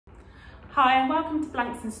Hi and welcome to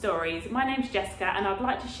Blanksn Stories. My name's Jessica and I'd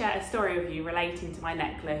like to share a story with you relating to my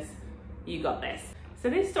necklace, You Got This. So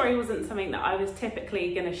this story wasn't something that I was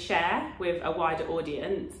typically going to share with a wider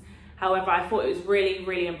audience. However, I thought it was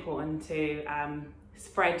really important to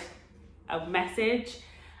spread a message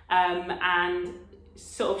and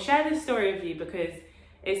sort of share this story with you because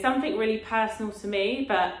it's something really personal to me,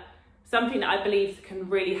 but something that I believe can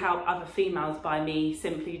really help other females by me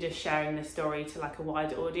simply just sharing this story to like a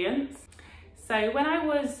wider audience. So when I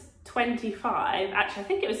was 25, actually I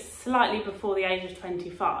think it was slightly before the age of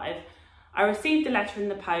 25, I received a letter in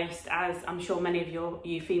the post, as I'm sure many of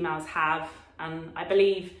you females have, and I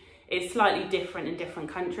believe it's slightly different in different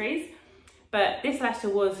countries, but this letter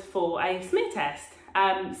was for a smear test.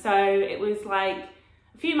 So it was like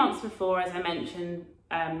a few months before, as I mentioned,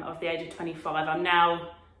 of the age of 25. I'm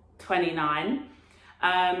now 29,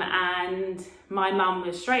 and my mum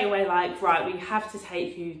was straight away like, right, we have to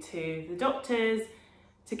take you to the doctors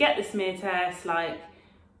to get the smear test, like,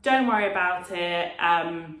 don't worry about it.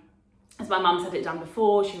 As my mum's had it done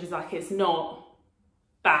before, she was like, it's not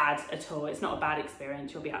bad at all, it's not a bad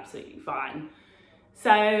experience, you'll be absolutely fine. So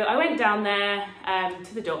I went down there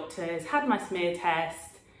to the doctors, had my smear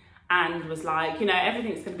test, and was like, you know,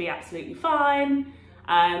 everything's going to be absolutely fine.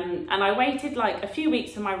 And I waited like a few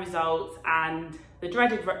weeks for my results, and the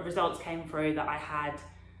dreaded results came through that I had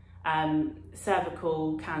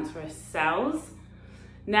cervical cancerous cells.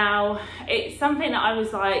 Now, it's something that I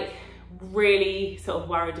was like really sort of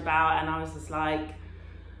worried about, and I was just like,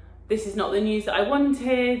 this is not the news that I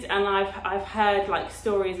wanted, and I've heard like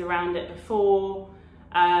stories around it before,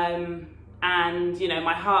 and you know,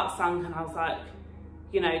 my heart sunk, and I was like,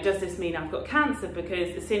 you know, does this mean I've got cancer?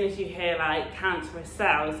 Because as soon as you hear like cancerous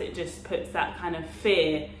cells, it just puts that kind of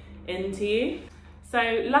fear into you.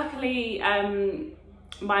 So luckily,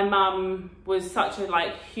 my mum was such a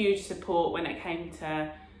like huge support when it came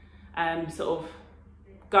to sort of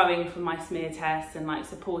going for my smear test and like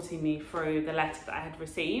supporting me through the letter that I had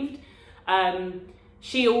received.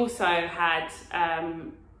 She also had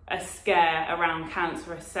a scare around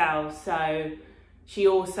cancerous cells, so she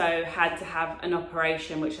also had to have an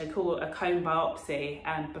operation, which they call a cone biopsy,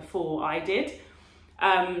 before I did.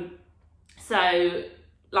 So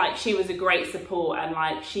like, she was a great support, and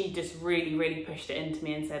like, she just really pushed it into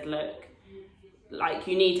me and said, look, like,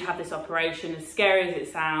 you need to have this operation. As scary as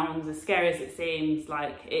it sounds, as scary as it seems,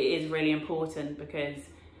 like, it is really important, because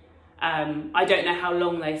I don't know how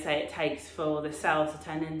long they say it takes for the cells to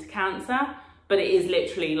turn into cancer, but it is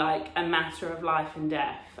literally like a matter of life and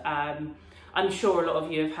death. I'm sure a lot of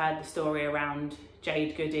you have heard the story around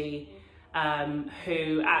Jade Goody,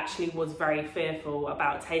 who actually was very fearful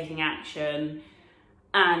about taking action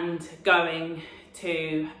and going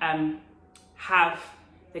to have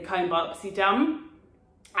the cone biopsy done.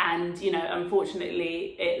 And, you know,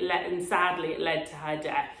 unfortunately, sadly, it led to her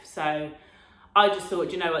death. So I just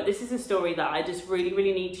thought, you know what, this is a story that I just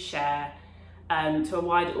really need to share to a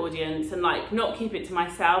wide audience, and like, not keep it to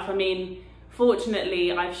myself. I mean,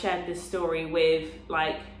 fortunately, I've shared this story with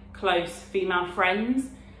like close female friends,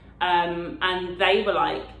 and they were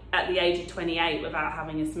like at the age of 28 without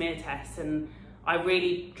having a smear test, and I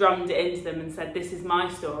really drummed it into them and said, this is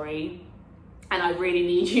my story, and I really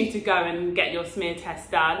need you to go and get your smear test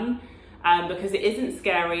done, because it isn't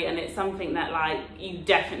scary, and it's something that like you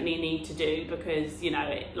definitely need to do, because, you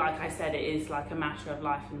know, like I said, it is like a matter of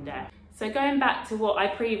life and death. So going back to what I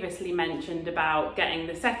previously mentioned about getting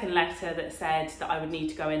the second letter that said that I would need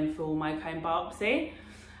to go in for my cone biopsy.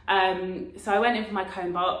 So I went in for my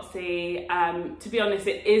cone biopsy. To be honest,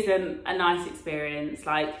 it isn't a nice experience.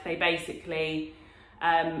 Like, they basically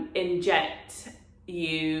inject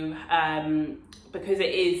you, because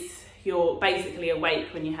you're basically awake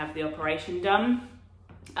when you have the operation done.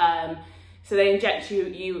 So they inject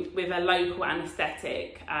you with a local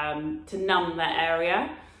anaesthetic to numb that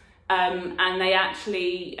area. And they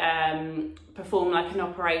actually perform like an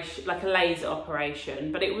operation, like a laser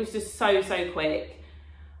operation, but it was just so quick,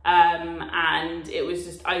 and it was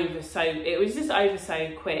just over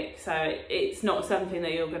so quick. So it's not something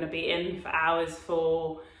that you're going to be in for hours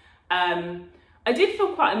for. I did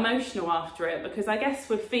feel quite emotional after it, because I guess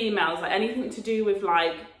with females, like anything to do with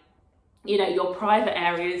like, you know, your private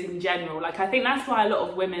areas in general, like I think that's why a lot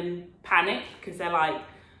of women panic, because they're like,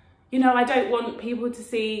 you know, I don't want people to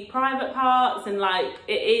see private parts, and like,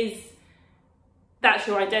 that's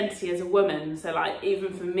your identity as a woman. So like,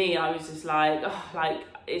 even for me, I was just like, oh, like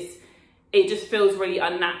it just feels really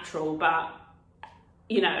unnatural. But,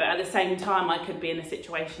 you know, at the same time, I could be in a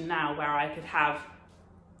situation now where I could have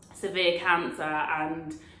severe cancer,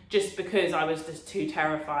 and just because I was just too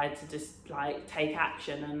terrified to just like take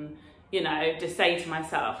action and you know, just say to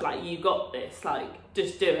myself, like, you got this, like,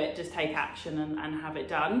 just do it, just take action and have it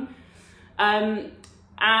done.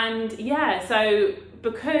 And yeah, so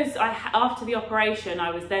because after the operation,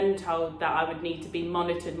 I was then told that I would need to be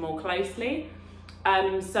monitored more closely.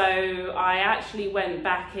 So I actually went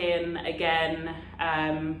back in again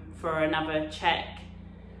for another check.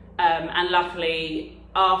 And luckily,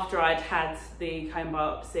 after I'd had the cone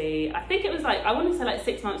biopsy, I think it was like, I want to say like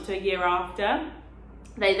 6 months to a year after,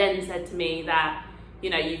 they then said to me that, you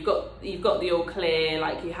know, you've got the all clear,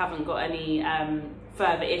 like you haven't got any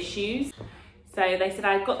further issues. So they said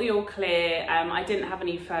I'd got the all clear, I didn't have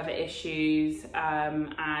any further issues,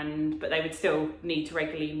 but they would still need to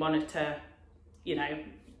regularly monitor, you know,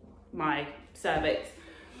 my cervix.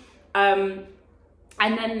 And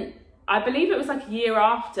then I believe it was like a year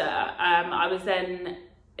after, I was then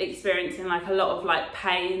experiencing like a lot of like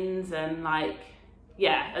pains and like,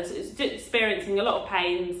 yeah, I was experiencing a lot of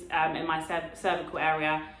pains in my cervical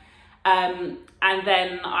area. And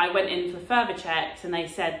then I went in for further checks and they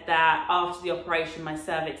said that after the operation, my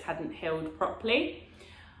cervix hadn't healed properly.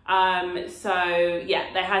 So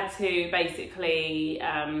yeah, they had to basically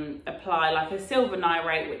apply like a silver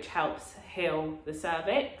nitrate, which helps heal the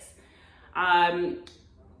cervix.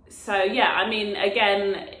 So yeah, I mean,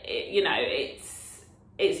 again, you know,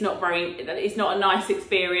 it's not a nice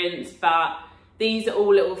experience, but these are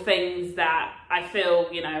all little things that I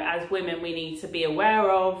feel, you know, as women we need to be aware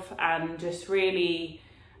of and just really,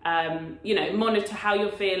 you know, monitor how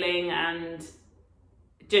you're feeling and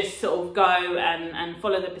just sort of go and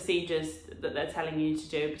follow the procedures that they're telling you to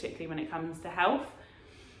do, particularly when it comes to health.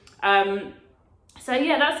 So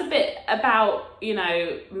yeah, that's a bit about, you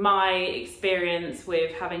know, my experience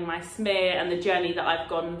with having my smear and the journey that I've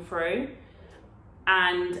gone through.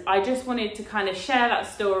 And I just wanted to kind of share that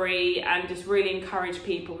story and just really encourage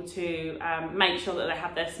people to make sure that they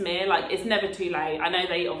have their smear. Like, it's never too late. I know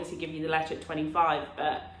they obviously give you the letter at 25,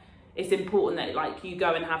 but it's important that like you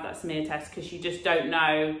go and have that smear test, because you just don't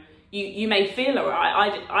know. You may feel all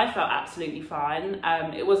right. I felt absolutely fine.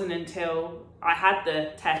 It wasn't until I had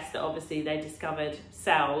the test that obviously they discovered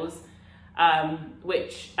cells,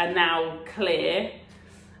 which are now clear.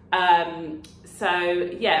 So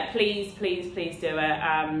yeah, please do it,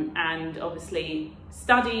 and obviously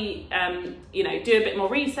study, you know, do a bit more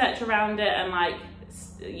research around it, and like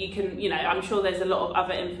you can, you know, I'm sure there's a lot of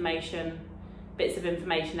other bits of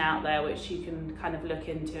information out there which you can kind of look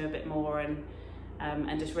into a bit more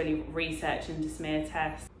and just really research into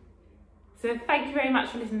Smeartest. So thank you very much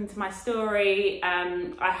for listening to my story.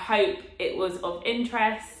 I hope it was of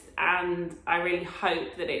interest, and I really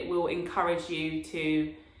hope that it will encourage you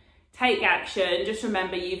to take action. Just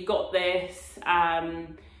remember, you've got this.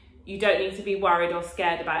 You don't need to be worried or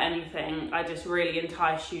scared about anything. I just really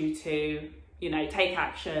entice you to, you know, take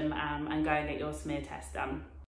action and go and get your smear test done.